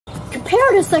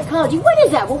comparative psychology, what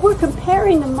is that? Well, we're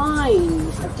comparing the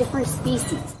minds of different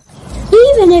species.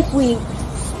 Even if we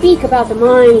speak about the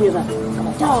mind of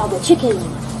a dog, a chicken,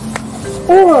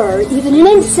 or even an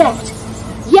insect,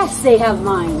 yes, they have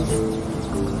minds.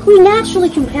 We naturally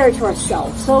compare it to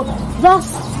ourselves. So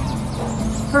thus,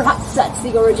 perhaps that's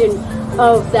the origin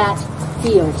of that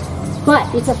field.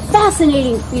 But it's a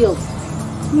fascinating field.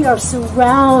 We are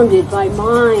surrounded by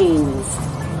minds.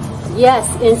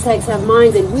 Yes, insects have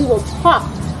minds, and we will talk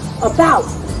about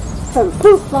from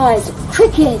fruit flies to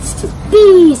crickets to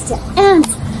bees to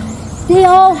ants. They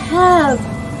all have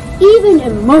even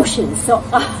emotions. So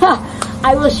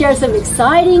I will share some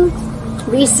exciting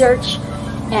research,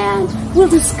 and we'll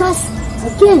discuss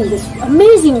again this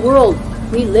amazing world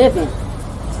we live in.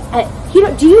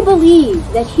 Do you believe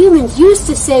that humans used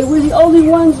to say we're the only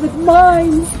ones with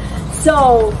minds?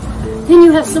 So then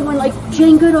you have someone like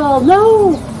Jane Goodall.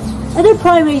 No, other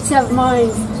primates have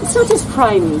minds. It's not just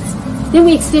primates. Then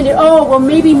we extended, oh, well,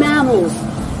 maybe mammals.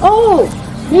 Oh,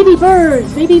 maybe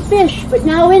birds, maybe fish, but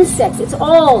now insects. It's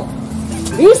all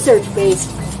research-based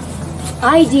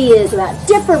ideas about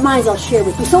different minds I'll share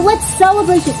with you. So let's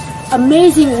celebrate this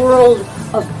amazing world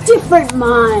of different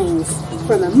minds,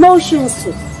 from emotions to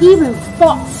even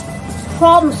thoughts,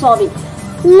 problem solving,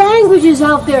 languages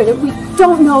out there that we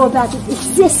don't know about that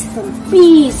exist, from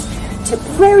bees to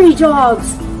prairie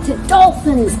dogs to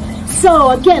dolphins.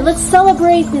 So again, let's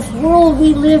celebrate this world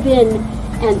we live in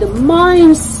and the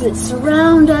minds that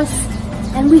surround us,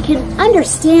 and we can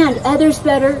understand others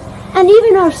better and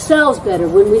even ourselves better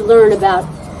when we learn about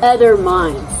other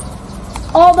minds.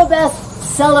 All the best.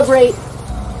 Celebrate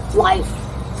life.